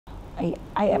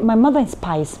my mother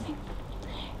inspires me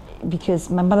because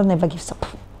my mother never gives up.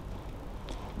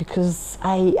 Because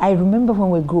I remember when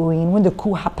we were growing, when the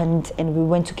coup happened and we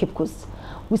went to Cape Coast,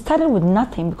 we started with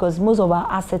nothing because most of our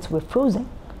assets were frozen.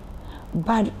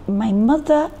 But my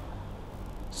mother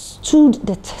stood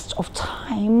the test of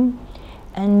time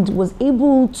and was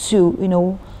able to, you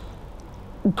know,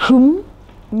 groom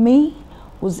me,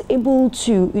 was able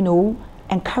to, you know,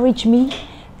 encourage me.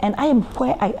 And I am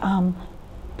where I am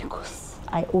because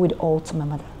I owe it all to my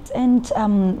mother. And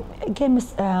again,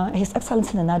 His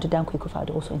Excellency Nana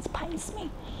Akufo-Addo also inspires me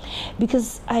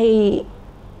because I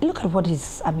look at what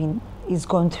he's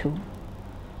gone through.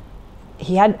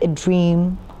 He had a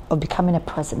dream of becoming a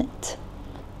president.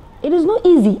 It is not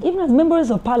easy, even as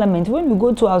members of parliament, when we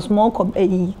go to our small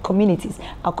communities,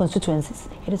 our constituencies,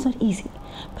 it is not easy.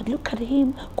 But look at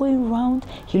him going around.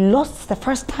 He lost the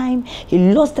first time, he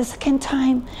lost the second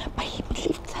time, but he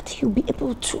believed that he'll be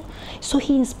able to. So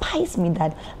he inspires me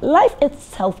that life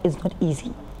itself is not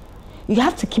easy. You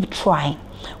have to keep trying.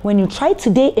 When you try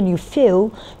today and you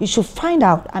fail, you should find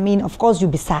out. I mean, of course,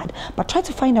 you'll be sad, but try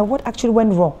to find out what actually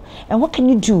went wrong and what can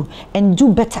you do and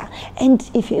do better. And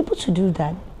if you're able to do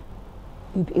that,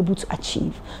 you'll be able to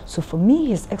achieve. So for me,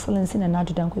 His Excellency Nana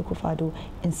Akufo-Addo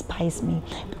inspires me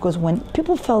because when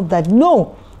people felt that,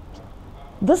 no,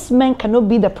 this man cannot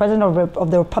be the president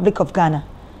of the Republic of Ghana,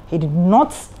 he did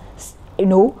not, you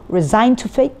know, resign to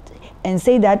fate and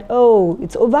say that, oh,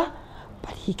 it's over,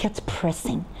 but he kept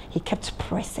pressing. He kept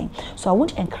pressing. So I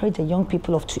want to encourage the young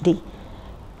people of today.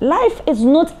 Life is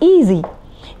not easy.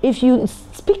 If you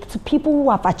speak to people who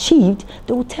have achieved,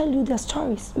 they will tell you their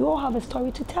stories. We all have a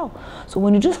story to tell. So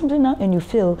when you do something now and you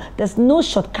fail, there's no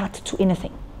shortcut to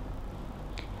anything.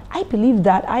 I believe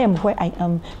that I am where I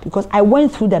am because I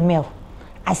went through the mill.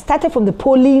 I started from the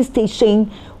polling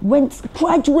station, went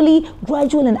gradually,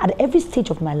 and at every stage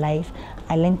of my life,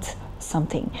 I learned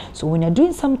something. So when you're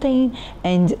doing something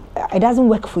and it doesn't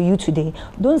work for you today,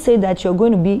 don't say that you're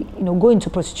going to be, you know, go into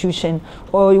prostitution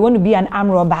or you want to be an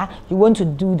armed robber, you want to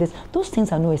do this. Those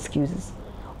things are no excuses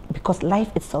because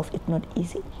life itself is not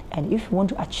easy. And if you want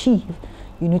to achieve,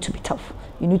 you need to be tough.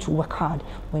 You need to work hard.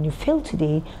 When you fail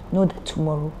today, know that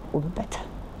tomorrow will be better.